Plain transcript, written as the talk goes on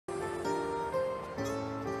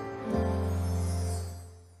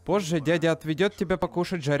Позже дядя отведет тебя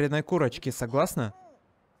покушать жареной курочки, согласна?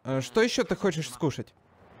 Что еще ты хочешь скушать?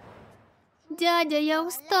 Дядя, я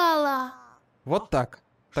устала. Вот так.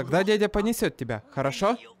 Тогда дядя понесет тебя,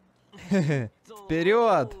 хорошо?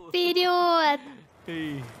 Вперед! Вперед!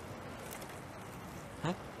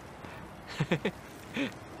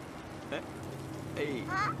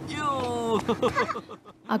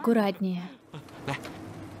 Аккуратнее.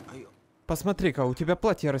 Посмотри-ка, у тебя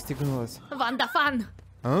платье расстегнулось. Вандафан!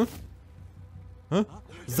 А? А?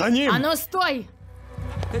 За ним! А ну стой!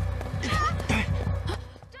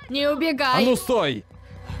 Не убегай! А ну стой!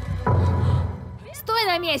 Стой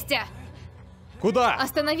на месте! Куда?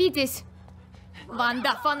 Остановитесь!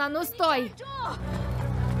 Вандафан, а ну стой!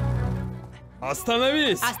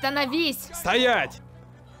 Остановись! Остановись! Стоять!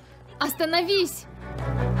 Остановись!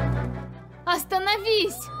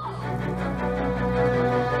 Остановись!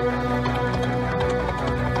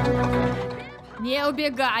 Не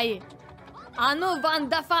убегай! А ну,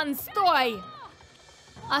 Вандафан, стой!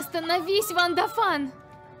 Остановись, Вандафан!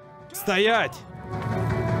 Стоять!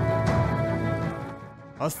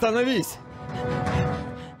 Остановись!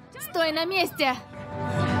 Стой на месте!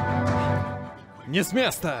 Не с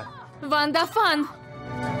места! Вандафан!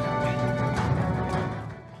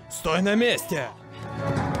 Стой на месте!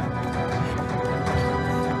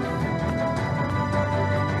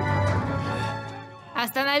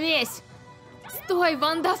 Остановись! Стой,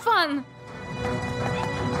 Вандафан!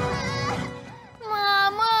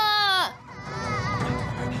 Мама!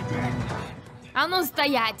 А ну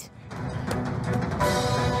стоять!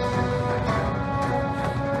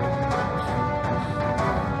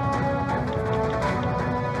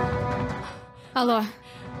 Алло.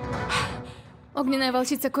 Огненная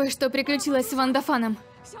волчица, кое-что приключилось с Вандафаном.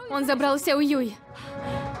 Он забрал Сяоюй.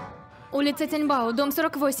 Улица Тяньбао, дом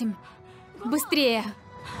 48. Быстрее!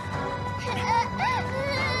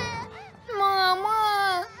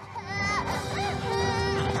 Мама!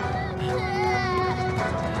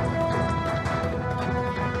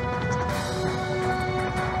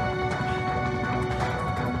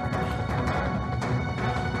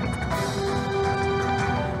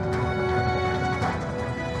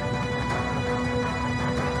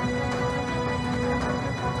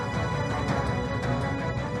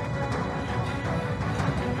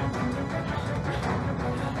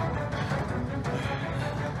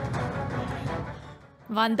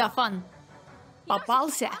 Вандафан,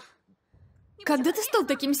 попался? Когда ты стал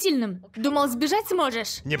таким сильным? Думал, сбежать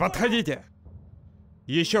сможешь? Не подходите!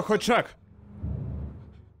 Еще хоть шаг!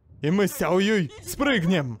 И мы с Сяоюй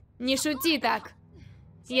спрыгнем! Не шути так.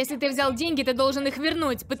 Если ты взял деньги, ты должен их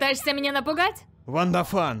вернуть. Пытаешься меня напугать?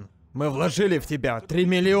 Вандафан, мы вложили в тебя 3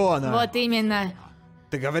 миллиона! Вот именно.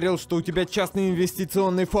 Ты говорил, что у тебя частный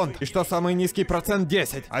инвестиционный фонд, и что самый низкий процент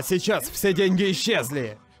 10, а сейчас все деньги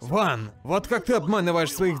исчезли! Ван, вот как ты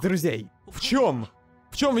обманываешь своих друзей? В чем?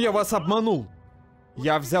 В чем я вас обманул?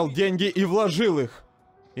 Я взял деньги и вложил их.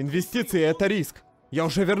 Инвестиции — это риск. Я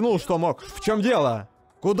уже вернул, что мог. В чем дело?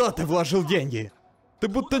 Куда ты вложил деньги? Ты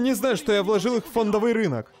будто не знаешь, что я вложил их в фондовый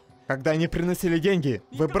рынок. Когда они приносили деньги,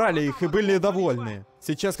 вы брали их и были довольны.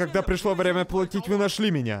 Сейчас, когда пришло время платить, вы нашли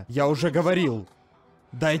меня. Я уже говорил.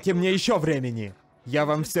 Дайте мне еще времени. Я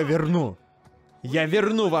вам все верну. Я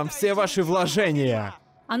верну вам все ваши вложения.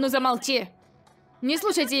 А ну замолчи. Не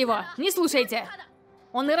слушайте его, не слушайте.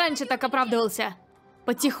 Он и раньше так оправдывался.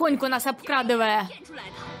 Потихоньку нас обкрадывая.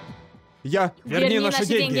 Верни наши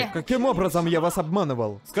деньги. Каким образом я вас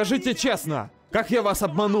обманывал? Скажите честно, как я вас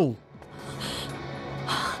обманул?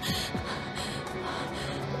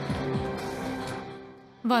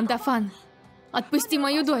 Вандафан, отпусти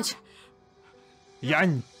мою дочь.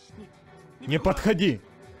 Янь, не подходи.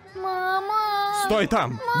 Мама! Стой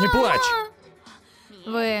там, не плачь.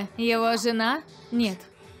 Вы его жена? Нет.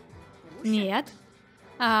 Нет.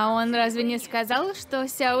 А он разве не сказал, что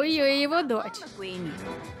Сяоюй его дочь?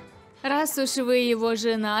 Раз уж вы его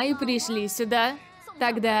жена и пришли сюда,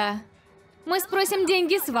 тогда мы спросим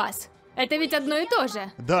деньги с вас. Это ведь одно и то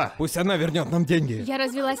же. Да, пусть она вернет нам деньги. Я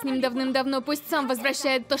развелась с ним давным-давно, пусть сам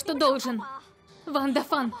возвращает то, что должен.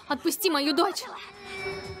 Вандафан, отпусти мою дочь.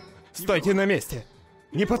 Стойте на месте.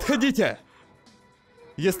 Не подходите.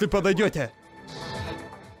 Если подойдете,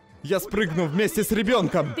 я спрыгну вместе с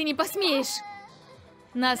ребенком. Ты не посмеешь.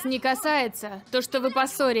 Нас не касается то, что вы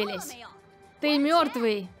поссорились. Ты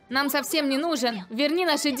мертвый. Нам совсем не нужен. Верни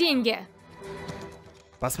наши деньги.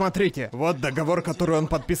 Посмотрите, вот договор, который он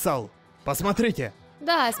подписал. Посмотрите.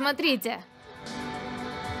 Да, смотрите.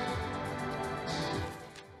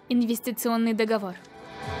 Инвестиционный договор.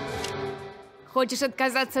 Хочешь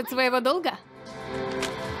отказаться от своего долга?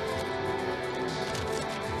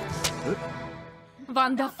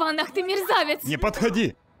 Ван Дафан, ах ты мерзавец! Не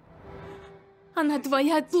подходи! Она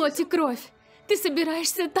твоя от плоти кровь. Ты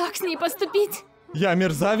собираешься так с ней поступить? Я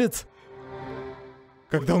мерзавец?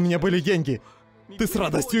 Когда у меня были деньги, ты с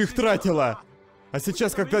радостью их тратила. А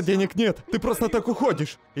сейчас, когда денег нет, ты просто так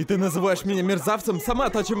уходишь. И ты называешь меня мерзавцем,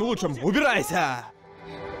 сама-то чем лучшим. Убирайся!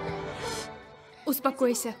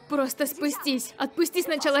 Успокойся, просто спустись. Отпусти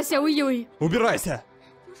сначала Сяо Юй. Убирайся!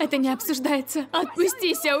 Это не обсуждается.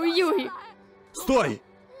 Отпусти Сяо Юй. Стой!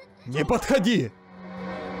 Не подходи!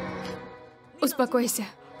 Успокойся.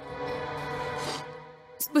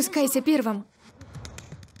 Спускайся первым.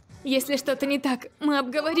 Если что-то не так, мы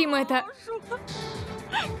обговорим это.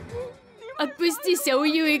 Отпусти Сяо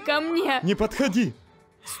Юй ко мне. Не подходи!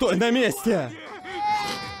 Стой на месте!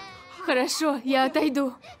 Хорошо, я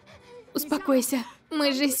отойду. Успокойся,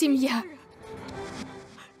 мы же семья.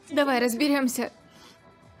 Давай разберемся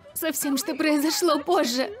со всем, что произошло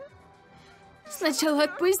позже. Сначала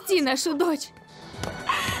отпусти нашу дочь.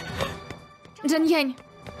 Джаньянь.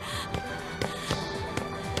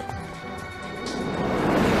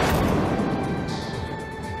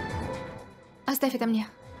 Оставь это мне.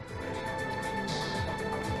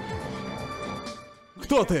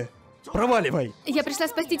 Кто ты? Проваливай! Я пришла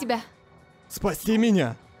спасти тебя. Спасти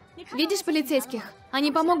меня! Видишь полицейских?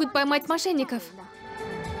 Они помогут поймать мошенников.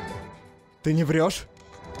 Ты не врешь?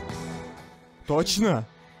 Точно?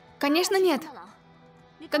 Конечно, нет.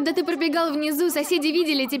 Когда ты пробегал внизу, соседи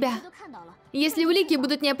видели тебя. Если улики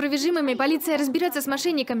будут неопровержимыми, полиция разберется с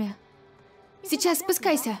мошенниками. Сейчас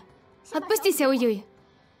спускайся. Отпусти Сяо Юй.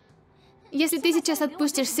 Если ты сейчас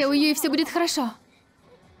отпустишь Сяо Юй, все будет хорошо.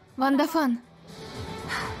 Ван Дафан.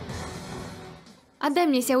 Отдай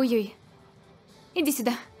мне Сяо Юй. Иди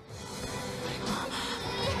сюда.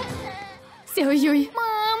 Сяо Юй.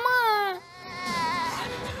 Мама!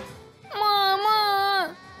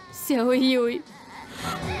 Мама! Сяо Юй.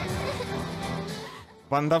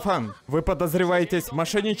 Ван Дафан, вы подозреваетесь в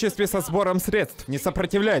мошенничестве со сбором средств. Не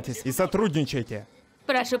сопротивляйтесь и сотрудничайте.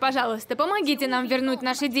 Прошу, пожалуйста, помогите нам вернуть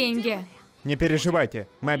наши деньги. Не переживайте,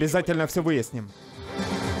 мы обязательно все выясним.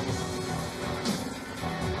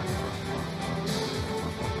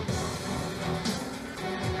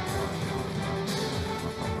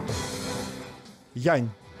 Янь,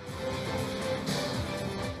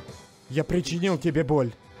 я причинил тебе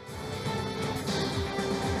боль.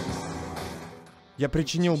 Я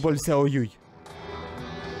причинил боль Сяо Юй.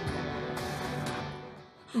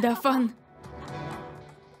 Дафан,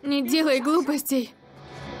 не делай глупостей.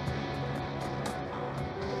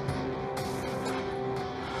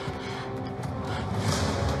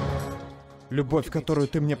 Любовь, которую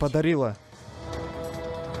ты мне подарила,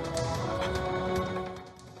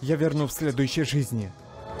 я верну в следующей жизни.